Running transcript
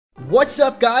What's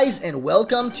up guys, and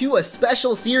welcome to a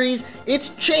special series.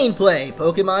 It's Chain Play,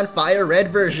 Pokemon FireRed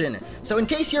version. So in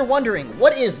case you're wondering,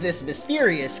 what is this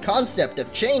mysterious concept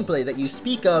of chain play that you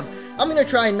speak of, I'm going to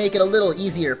try and make it a little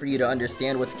easier for you to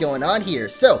understand what's going on here.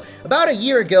 So, about a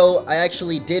year ago, I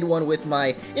actually did one with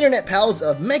my internet pals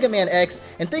of Mega Man X,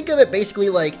 and think of it basically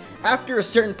like, after a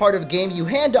certain part of a game, you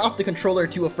hand off the controller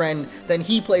to a friend, then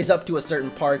he plays up to a certain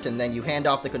part, and then you hand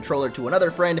off the controller to another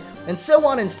friend, and so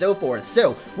on and so forth.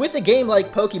 So, with a game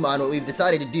like Pokemon, what we've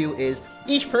decided to do is,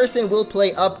 each person will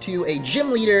play up to a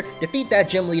gym leader, defeat that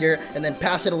gym leader, and then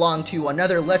pass it along to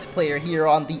another Let's Player here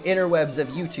on the interwebs of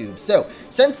YouTube. So,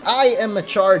 since I am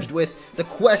charged with the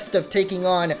quest of taking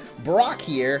on Brock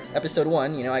here, episode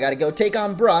 1, I gotta go take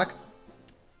on Brock,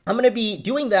 I'm going to be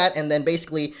doing that and then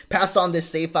basically pass on this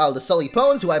save file to Sully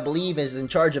Pones, who I believe is in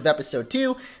charge of episode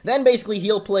 2. Then basically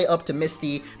he'll play up to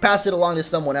Misty, pass it along to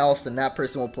someone else, and that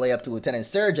person will play up to Lieutenant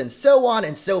Surge, and so on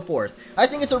and so forth. I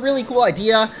think it's a really cool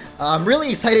idea. I'm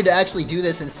really excited to actually do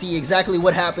this and see exactly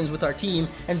what happens with our team.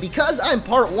 And because I'm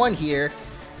part 1 here,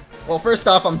 well, first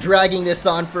off, I'm dragging this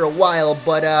on for a while,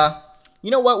 but you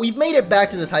know what, we've made it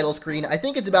back to the title screen. I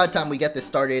think it's about time we get this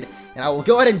started, and I will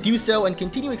go ahead and do so and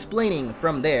continue explaining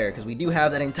from there, because we do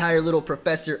have that entire little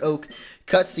Professor Oak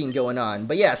cutscene going on.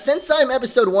 But yeah, since I'm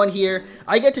episode 1 here,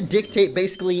 I get to dictate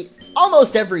basically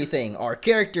almost everything. Our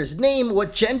character's name,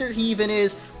 what gender he even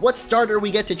is, what starter we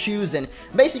get to choose, and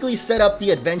basically set up the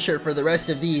adventure for the rest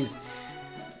of these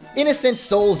innocent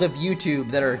souls of YouTube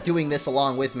that are doing this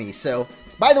along with me. So,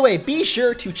 by the way, be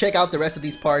sure to check out the rest of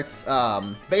these parts.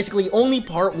 Basically, only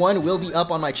part 1 will be up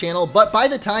on my channel, but by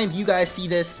the time you guys see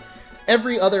this,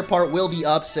 every other part will be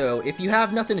up, so if you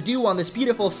have nothing to do on this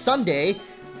beautiful Sunday,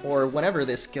 or whenever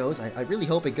this goes, I really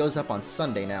hope it goes up on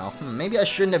Sunday now. Maybe I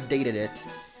shouldn't have dated it.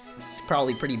 It's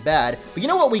probably pretty bad. But you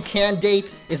know what we can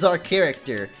date is our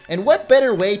character. And what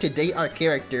better way to date our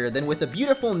character than with a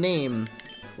beautiful name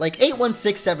like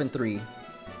 81673.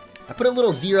 I put a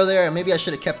little 0 there, and maybe I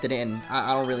should have kept it in.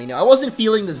 I don't really know. I wasn't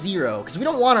feeling the 0, because we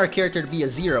don't want our character to be a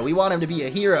 0. We want him to be a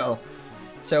hero.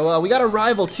 So, we got a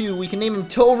rival, too. We can name him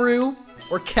Toru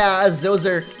or Kaz. Those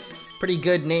are pretty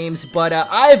good names, but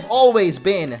I've always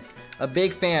been a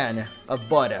big fan of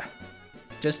butter.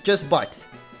 Just butt.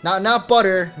 Not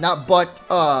butter, not butt,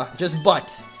 just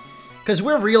butt. Because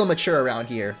we're real mature around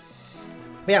here.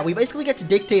 But yeah, we basically get to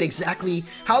dictate exactly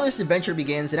how this adventure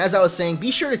begins, and as I was saying,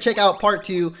 be sure to check out part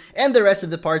 2 and the rest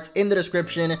of the parts in the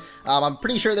description. I'm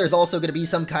pretty sure there's also going to be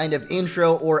some kind of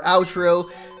intro or outro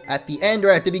at the end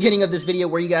or at the beginning of this video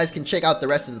where you guys can check out the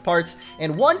rest of the parts.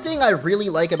 And one thing I really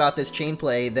like about this chain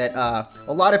play that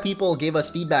a lot of people gave us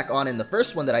feedback on in the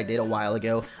first one that I did a while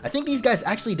ago, I think these guys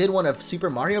actually did one of Super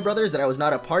Mario Brothers that I was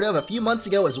not a part of a few months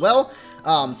ago as well.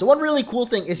 So one really cool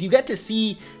thing is you get to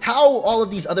see how all of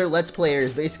these other Let's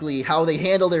Players, basically how they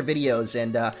handle their videos,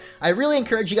 and I really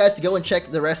encourage you guys to go and check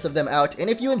the rest of them out. And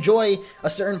if you enjoy a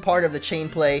certain part of the chain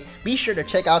play, be sure to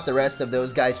check out the rest of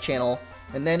those guys' channel.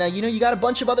 And then, you got a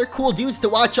bunch of other cool dudes to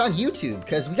watch on YouTube,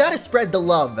 because we gotta spread the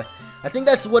love. I think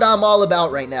that's what I'm all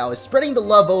about right now, is spreading the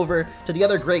love over to the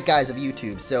other great guys of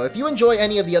YouTube. So if you enjoy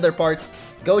any of the other parts,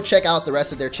 go check out the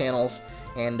rest of their channels.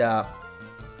 And, a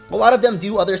lot of them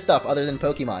do other stuff other than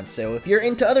Pokemon. So if you're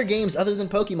into other games other than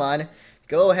Pokemon,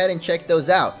 go ahead and check those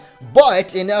out.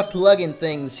 But enough plugging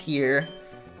things here.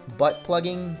 Butt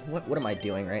plugging? What am I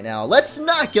doing right now? Let's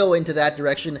not go into that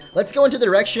direction. Let's go into the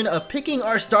direction of picking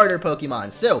our starter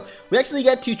Pokemon. So, we actually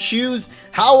get to choose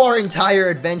how our entire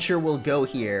adventure will go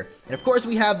here. And of course,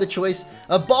 we have the choice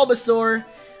of Bulbasaur.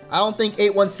 I don't think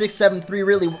 81673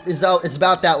 really is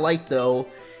about that life, though.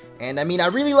 And I mean, I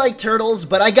really like turtles,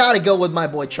 but I gotta go with my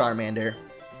boy Charmander.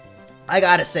 I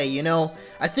gotta say,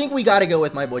 I think we gotta go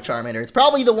with my boy Charmander. It's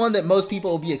probably the one that most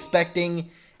people will be expecting,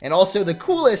 and also the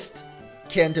coolest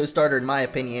Kanto starter in my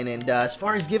opinion. And as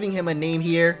far as giving him a name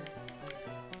here,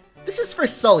 this is for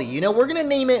Sully. We're gonna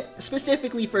name it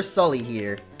specifically for Sully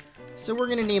here. So we're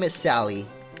gonna name it Sally.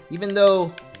 Even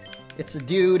though it's a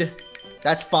dude,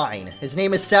 that's fine. His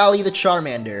name is Sally the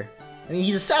Charmander. I mean,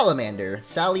 he's a salamander.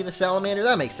 Sally the salamander,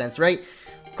 that makes sense, right?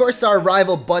 Of course, our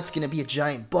rival Butt's gonna be a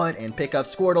giant butt and pick up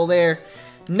Squirtle there.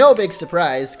 No big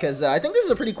surprise, because I think this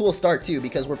is a pretty cool start too,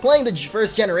 because we're playing the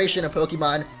first generation of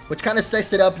Pokemon, which kind of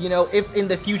sets it up, if in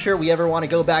the future we ever want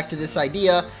to go back to this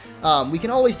idea, we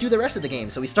can always do the rest of the game.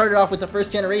 So we started off with the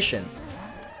first generation.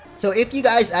 So if you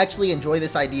guys actually enjoy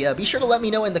this idea, be sure to let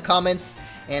me know in the comments,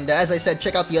 and as I said,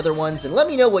 check out the other ones, and let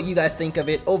me know what you guys think of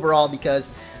it overall, because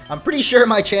I'm pretty sure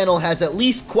my channel has at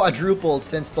least quadrupled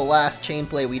since the last chain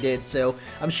play we did, so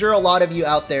I'm sure a lot of you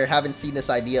out there haven't seen this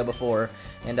idea before.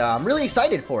 and I'm really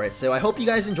excited for it, so I hope you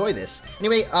guys enjoy this.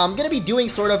 Anyway, I'm going to be doing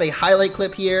sort of a highlight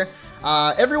clip here.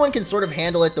 Everyone can sort of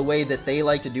handle it the way that they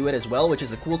like to do it as well, which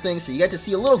is a cool thing, so you get to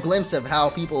see a little glimpse of how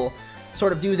people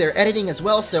sort of do their editing as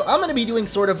well. So I'm going to be doing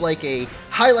sort of like a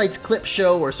highlights clip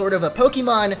show, or sort of a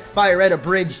Pokemon FireRed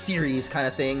abridged series kind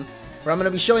of thing, where I'm going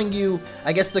to be showing you,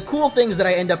 I guess, the cool things that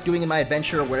I end up doing in my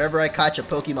adventure wherever I catch a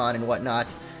Pokemon and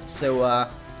whatnot. So,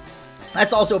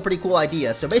 that's also a pretty cool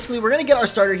idea. So basically, we're going to get our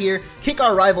starter here, kick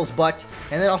our rival's butt,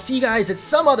 and then I'll see you guys at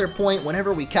some other point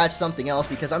whenever we catch something else,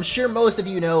 because I'm sure most of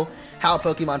you know how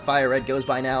Pokemon FireRed goes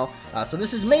by now. So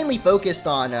this is mainly focused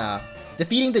on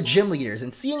defeating the gym leaders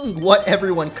and seeing what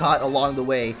everyone caught along the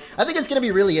way. I think it's going to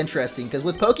be really interesting, because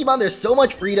with Pokemon, there's so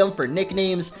much freedom for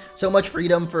nicknames, so much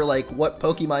freedom for, like, what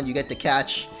Pokemon you get to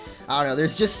catch. I don't know,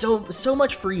 there's just so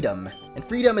much freedom, and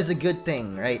freedom is a good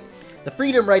thing, right? The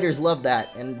Freedom Writers love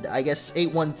that, and I guess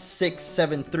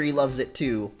 81673 loves it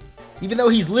too. Even though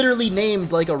he's literally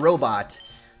named like a robot.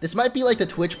 This might be like the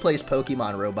Twitch Plays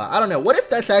Pokemon robot. I don't know. What if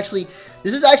that's actually...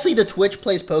 This is actually the Twitch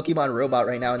Plays Pokemon robot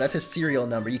right now, and that's his serial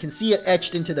number. You can see it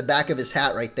etched into the back of his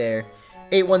hat right there.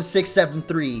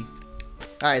 81673.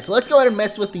 Alright, so let's go ahead and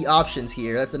mess with the options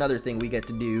here. That's another thing we get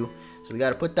to do. So we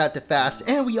gotta put that to fast,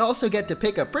 and we also get to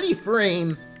pick a pretty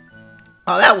frame.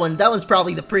 Oh, that one's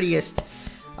probably the prettiest.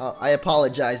 I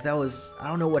apologize, I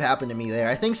don't know what happened to me there.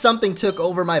 I think something took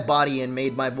over my body and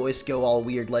made my voice go all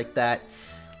weird like that.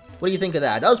 What do you think of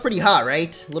that? That was pretty hot,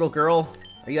 right? Little girl?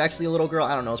 Are you actually a little girl?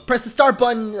 I don't know. Press the start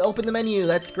button, open the menu,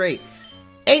 that's great.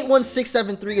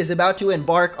 81673 is about to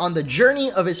embark on the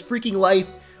journey of his freaking life.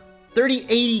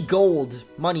 3080 gold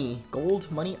money.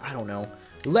 Gold money? I don't know.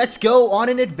 Let's go on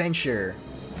an adventure.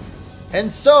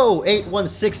 And so,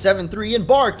 81673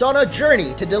 embarked on a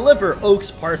journey to deliver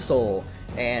Oak's parcel.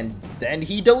 And then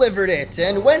he delivered it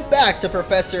and went back to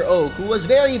Professor Oak, who was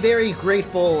very, very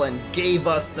grateful and gave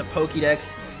us the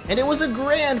Pokédex. And it was a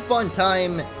grand fun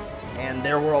time, and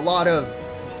there were a lot of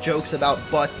jokes about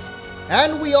butts.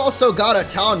 And we also got a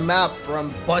town map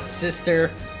from Butt's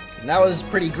sister, and that was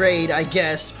pretty great, I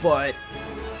guess, but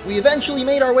we eventually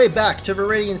made our way back to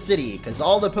Viridian City, because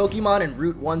all the Pokemon in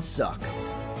Route 1 suck.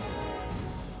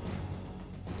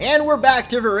 And we're back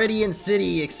to Viridian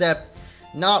City, except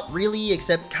not really,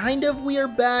 except kind of we're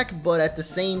back, but at the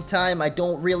same time, I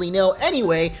don't really know.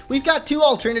 Anyway, we've got two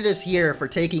alternatives here for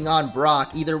taking on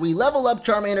Brock. Either we level up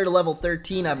Charmander to level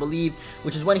 13, I believe,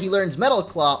 which is when he learns Metal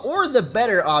Claw, or the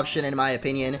better option, in my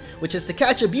opinion, which is to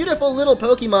catch a beautiful little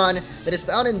Pokemon that is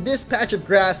found in this patch of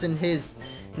grass, and his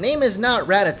name is not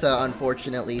Rattata,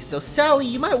 unfortunately. So Sally,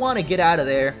 you might want to get out of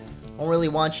there. I don't really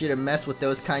want you to mess with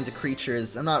those kinds of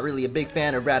creatures. I'm not really a big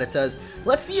fan of Rattatas.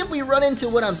 Let's see if we run into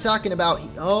what I'm talking about.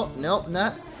 Oh, no,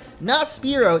 not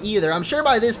Spearow either. I'm sure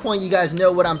by this point you guys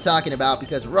know what I'm talking about,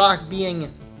 because Brock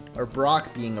being a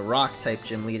rock type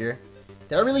gym leader.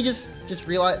 Did I really just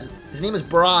realize his name is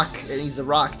Brock and he's a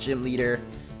rock gym leader?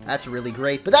 That's really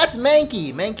great. But that's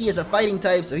Mankey. Mankey is a fighting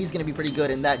type, so he's going to be pretty good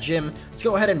in that gym. Let's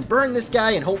go ahead and burn this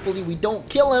guy, and hopefully we don't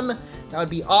kill him. That would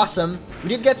be awesome. We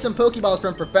did get some Pokeballs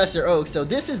from Professor Oak, so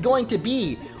this is going to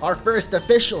be our first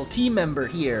official team member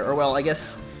here. Or, well, I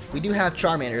guess we do have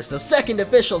Charmander, so second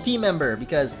official team member,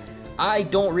 because I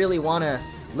don't really want to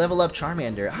level up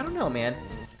Charmander. I don't know, man.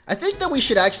 I think that we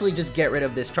should actually just get rid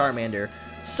of this Charmander.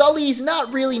 Sully's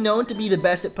not really known to be the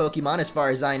best at Pokemon, as far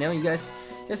as I know. You guys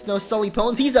know Sully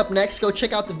Pones. He's up next. Go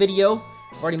check out the video.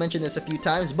 I've already mentioned this a few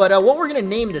times, but what we're going to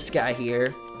name this guy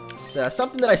here,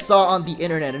 something that I saw on the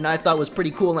internet and I thought was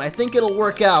pretty cool, and I think it'll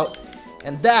work out,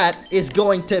 and that is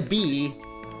going to be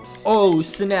Oh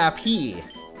Snap He.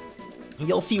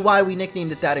 You'll see why we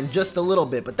nicknamed it that in just a little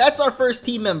bit, but that's our first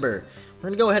team member. We're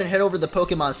going to go ahead and head over to the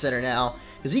Pokemon Center now,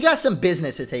 because we got some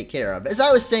business to take care of. As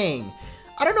I was saying,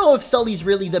 I don't know if Sully's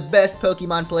really the best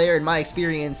Pokemon player. In my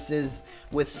experiences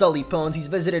with Sully Pones, he's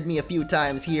visited me a few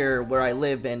times here where I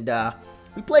live, and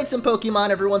we played some Pokemon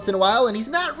every once in a while, and he's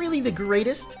not really the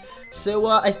greatest. So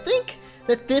I think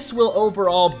that this will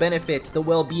overall benefit the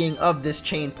well-being of this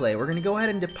chain play. We're going to go ahead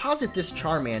and deposit this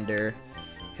Charmander,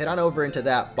 head on over into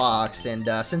that box, and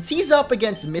since he's up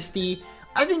against Misty,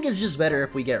 I think it's just better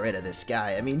if we get rid of this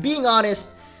guy. I mean, being honest,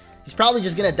 he's probably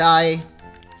just going to die,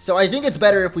 so I think it's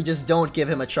better if we just don't give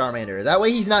him a Charmander. That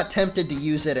way he's not tempted to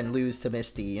use it and lose to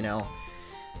Misty, you know?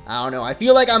 I don't know, I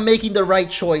feel like I'm making the right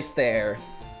choice there.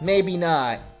 Maybe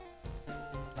not.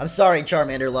 I'm sorry,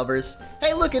 Charmander lovers.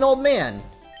 Hey, look, an old man.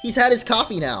 He's had his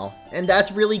coffee now, and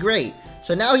that's really great.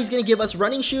 So now he's gonna give us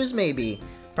running shoes, maybe?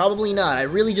 Probably not. I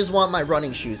really just want my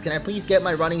running shoes. Can I please get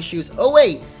my running shoes? Oh,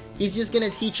 wait! He's just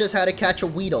gonna teach us how to catch a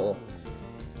Weedle.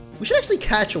 We should actually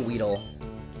catch a Weedle.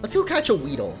 Let's go catch a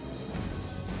Weedle.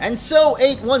 And so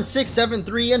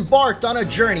 81673 embarked on a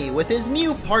journey with his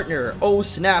new partner, Oh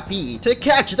Snappy, to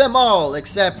catch them all,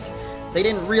 except they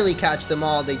didn't really catch them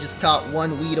all, they just caught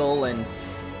one Weedle, and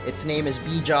its name is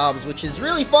B-Jobs, which is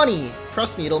really funny.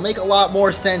 Trust me, it'll make a lot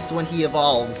more sense when he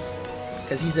evolves,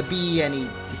 because he's a bee and he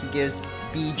gives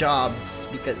B-Jobs,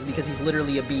 because he's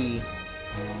literally a bee.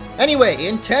 Anyway,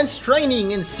 intense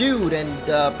training ensued,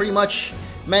 and pretty much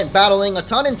meant battling a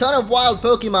ton of wild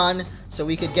Pokemon, so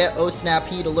we could get Oh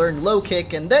Snappy to learn Low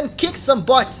Kick and then kick some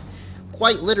butt,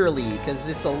 quite literally, because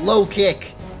it's a low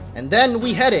kick. And then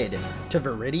we headed to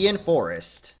Viridian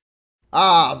Forest.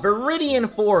 Ah,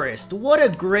 Viridian Forest, what a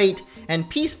great and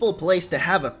peaceful place to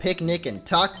have a picnic and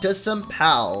talk to some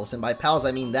pals. And by pals,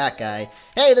 I mean that guy.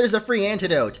 Hey, there's a free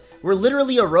antidote. We're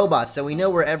literally a robot, so we know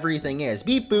where everything is.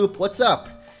 Beep boop, what's up?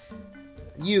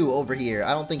 You over here.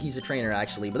 I don't think he's a trainer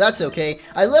actually, but that's okay.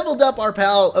 I leveled up our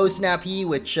pal Oh Snappy,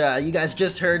 which you guys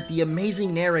just heard the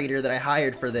amazing narrator that I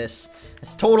hired for this.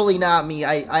 It's totally not me.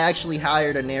 I actually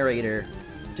hired a narrator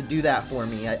to do that for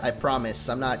me. I promise.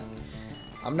 I'm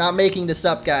not making this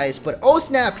up, guys. But Oh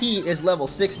Snappy is level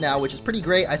 6 now, which is pretty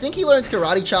great. I think he learns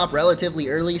Karate Chop relatively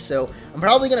early, so I'm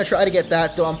probably gonna try to get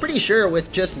that. Though I'm pretty sure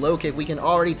with just Low Kick we can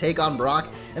already take on Brock,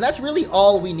 and that's really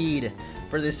all we need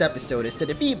for this episode, is to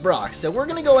defeat Brock. So we're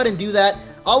gonna go ahead and do that.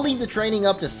 I'll leave the training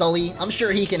up to Sully. I'm sure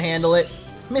he can handle it.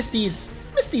 Misty's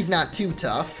not too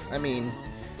tough. I mean,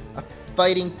 a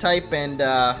fighting type and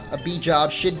a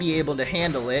B-Job should be able to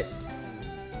handle it.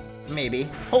 Maybe.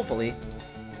 Hopefully.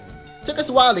 Took us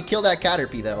a while to kill that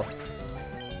Caterpie, though.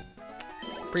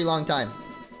 Pretty long time.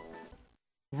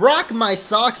 Rock my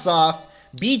socks off!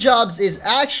 B-Jobs is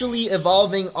actually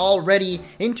evolving already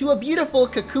into a beautiful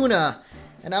Kakuna.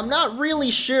 And I'm not really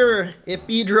sure if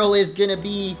Beedrill is gonna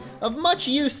be of much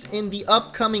use in the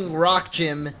upcoming Rock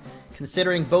Gym,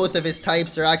 considering both of his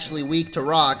types are actually weak to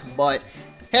Rock, but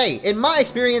hey, in my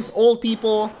experience, old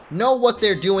people know what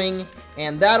they're doing,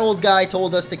 and that old guy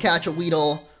told us to catch a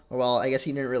Weedle. Well, I guess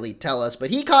he didn't really tell us,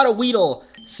 but he caught a Weedle,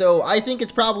 so I think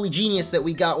it's probably genius that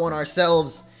we got one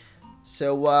ourselves.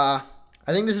 So, I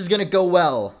think this is gonna go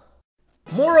well.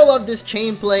 Moral of this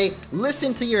chain play,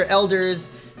 listen to your elders,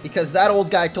 because that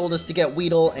old guy told us to get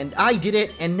Weedle, and I did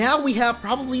it, and now we have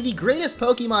probably the greatest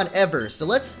Pokemon ever. So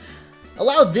let's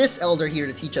allow this elder here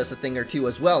to teach us a thing or two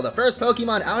as well. The first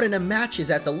Pokemon out in a match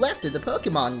is at the left of the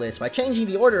Pokemon list. By changing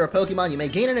the order of Pokemon, you may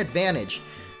gain an advantage.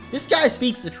 This guy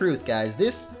speaks the truth, guys.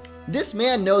 This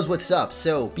man knows what's up,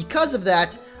 so because of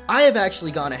that, I have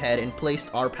actually gone ahead and placed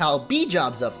our pal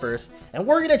B-Jobs up first, and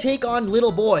we're gonna take on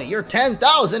Little Boy. You're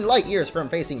 10,000 light years from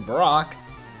facing Brock.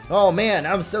 Oh man,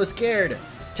 I'm so scared.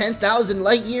 10,000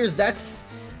 light years, that's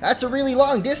a really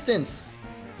long distance.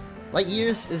 Light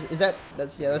years,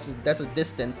 that's a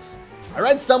distance. I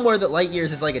read somewhere that light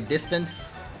years is like a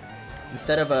distance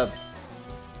instead of a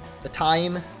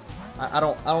time. I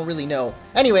don't really know.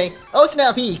 Anyway, Oh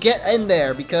Snappy, get in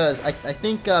there, because I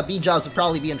think B-Jobs would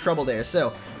probably be in trouble there.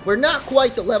 So we're not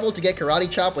quite the level to get Karate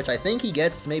Chop, which I think he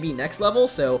gets maybe next level,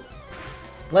 so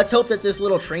let's hope that this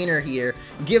little trainer here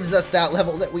gives us that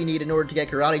level that we need in order to get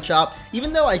Karate Chop,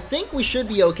 even though I think we should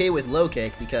be okay with Low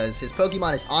Kick, because his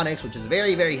Pokemon is Onix, which is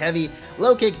very, very heavy.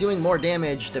 Low Kick doing more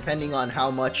damage depending on how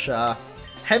much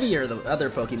heavier the other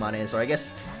Pokemon is, or I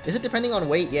guess, is it depending on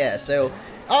weight? Yeah, so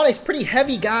Onix, pretty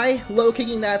heavy guy. Low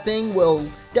kicking that thing will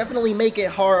definitely make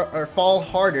it fall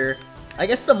harder. I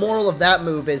guess the moral of that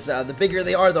move is the bigger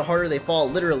they are, the harder they fall,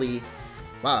 literally.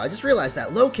 Wow, I just realized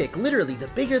that. Low kick, literally, the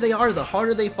bigger they are, the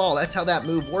harder they fall. That's how that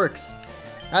move works.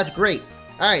 That's great.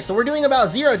 Alright, so we're doing about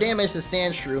 0 damage to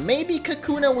Sandshrew. Maybe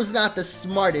Kakuna was not the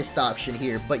smartest option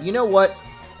here, but you know what?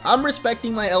 I'm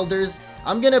respecting my elders.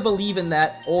 I'm gonna believe in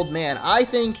that old man. I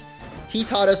think he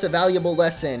taught us a valuable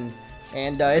lesson,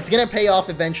 and it's gonna pay off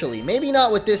eventually. Maybe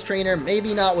not with this trainer,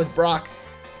 maybe not with Brock,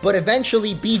 but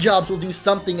eventually B-Jobs will do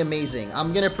something amazing.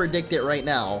 I'm gonna predict it right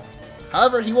now.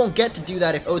 However, he won't get to do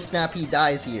that if Oh Snappy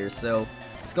dies here, so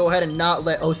let's go ahead and not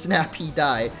let Oh Snappy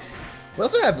die. We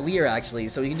also have Leer, actually,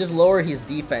 so we can just lower his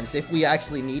defense if we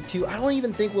actually need to. I don't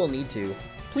even think we'll need to.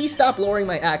 Please stop lowering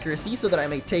my accuracy so that I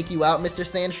may take you out, Mr.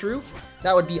 Sandshrew.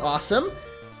 That would be awesome.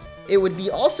 It would be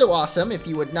also awesome if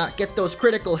you would not get those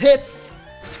critical hits.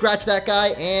 Scratch that guy,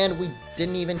 and we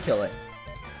didn't even kill it.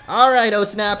 Alright, Oh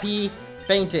Snappy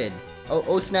fainted.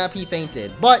 Oh Snappy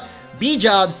fainted. But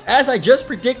B-Jobs, as I just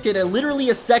predicted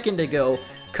literally a second ago,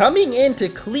 coming in to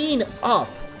clean up.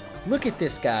 Look at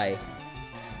this guy.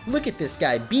 Look at this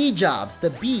guy. B-Jobs, the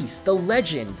beast, the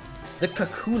legend, the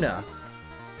Kakuna.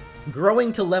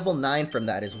 Growing to level 9 from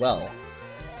that as well.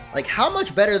 Like, how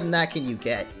much better than that can you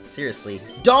get? Seriously.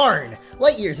 Darn!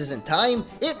 Light years isn't time,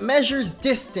 it measures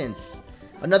distance.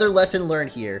 Another lesson learned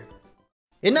here.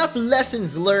 Enough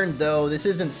lessons learned though, this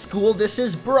isn't school, this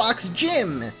is Brock's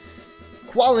gym!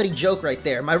 Quality joke right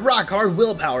there. My rock hard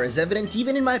willpower is evident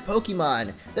even in my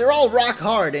Pokemon. They're all rock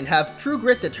hard and have true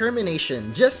grit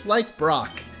determination, just like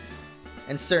Brock.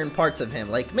 And certain parts of him,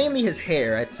 like mainly his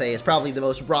hair, I'd say is probably the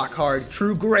most rock hard,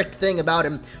 true grit thing about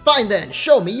him. Fine then,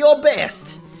 show me your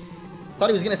best! Thought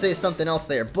he was gonna say something else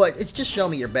there, but it's just show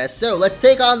me your best. So let's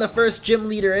take on the first gym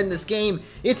leader in this game.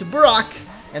 It's Brock,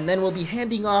 and then we'll be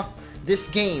handing off this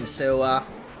game. So,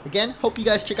 again, hope you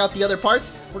guys check out the other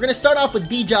parts. We're gonna start off with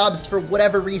B-Jobs for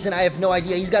whatever reason. I have no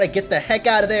idea. He's gotta get the heck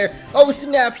out of there. Oh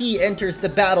snap, he enters the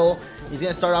battle. He's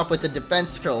gonna start off with the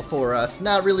defense curl for us.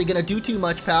 Not really gonna do too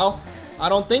much, pal. I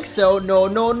don't think so. No,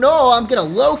 no, no, I'm gonna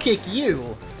low kick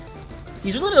you.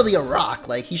 He's literally a rock.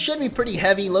 Like, he should be pretty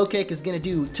heavy. Low kick is gonna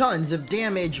do tons of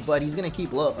damage, but he's gonna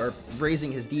keep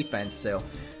raising his defense, so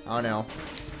I don't know.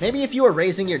 Maybe if you were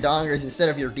raising your dongers instead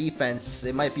of your defense,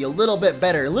 it might be a little bit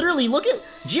better. Literally, look at...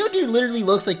 Geodude literally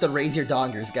looks like the raise your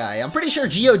dongers guy. I'm pretty sure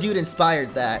Geodude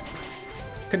inspired that.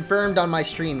 Confirmed on my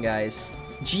stream, guys.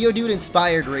 Geodude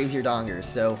inspired raise your dongers,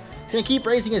 so he's gonna keep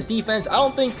raising his defense. I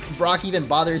don't think Brock even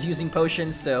bothers using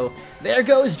potions, so there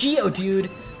goes Geodude.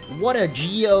 What a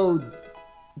Geodude.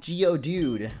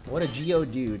 What a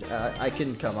Geodude. I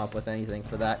couldn't come up with anything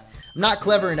for that. I'm not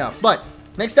clever enough, but...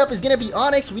 Next up is going to be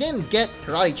Onyx. We didn't get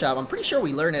Karate Chop. I'm pretty sure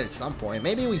we learn it at some point.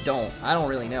 Maybe we don't. I don't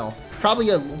really know. Probably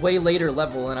a way later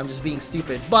level and I'm just being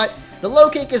stupid. But the low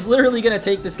kick is literally going to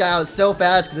take this guy out so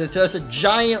fast because it's just a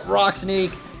giant rock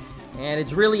snake. And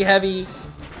it's really heavy.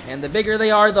 And the bigger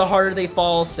they are, the harder they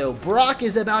fall. So Brock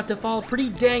is about to fall pretty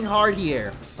dang hard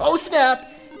here. Oh snap!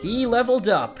 He leveled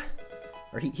up.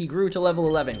 Or he grew to level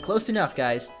 11. Close enough,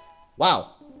 guys.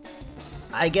 Wow.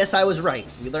 I guess I was right.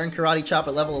 We learned Karate Chop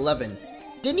at level 11.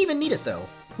 Didn't even need it though.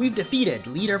 We've defeated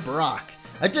Leader Brock.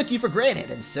 I took you for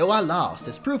granted, and so I lost.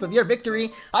 As proof of your victory,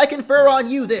 I confer on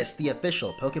you this, the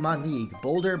official Pokemon League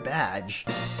Boulder Badge.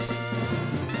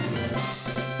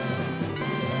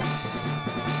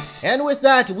 And with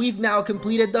that, we've now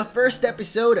completed the first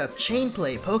episode of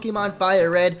Chainplay Pokemon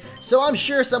FireRed, so I'm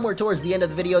sure somewhere towards the end of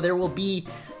the video there will be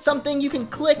something you can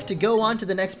click to go on to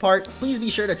the next part. Please be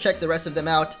sure to check the rest of them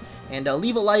out, and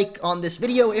leave a like on this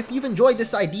video if you've enjoyed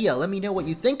this idea. Let me know what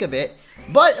you think of it.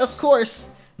 But, of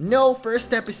course, no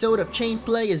first episode of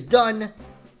Chainplay is done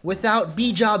without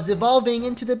B-Jobs evolving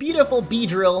into the beautiful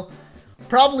Beedrill.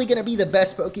 Probably gonna be the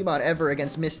best Pokemon ever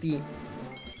against Misty.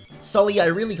 Sully, I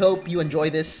really hope you enjoy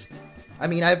this. I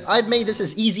mean, I've made this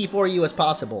as easy for you as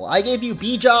possible. I gave you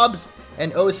B-Jobs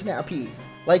and Oh Snap P.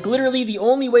 Like, literally, the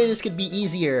only way this could be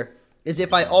easier is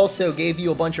if I also gave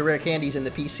you a bunch of rare candies in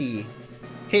the PC.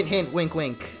 Hint, hint, wink,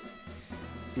 wink.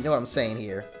 You know what I'm saying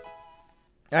here.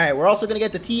 Alright, we're also going to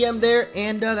get the TM there,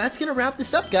 and that's going to wrap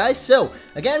this up, guys. So,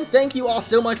 again, thank you all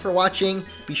so much for watching.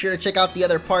 Be sure to check out the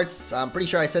other parts. I'm pretty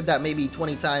sure I said that maybe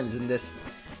 20 times in this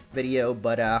video,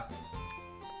 but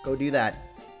go do that.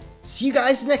 See you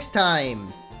guys next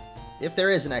time. If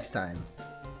there is a next time.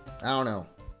 I don't know.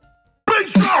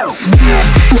 Peace out!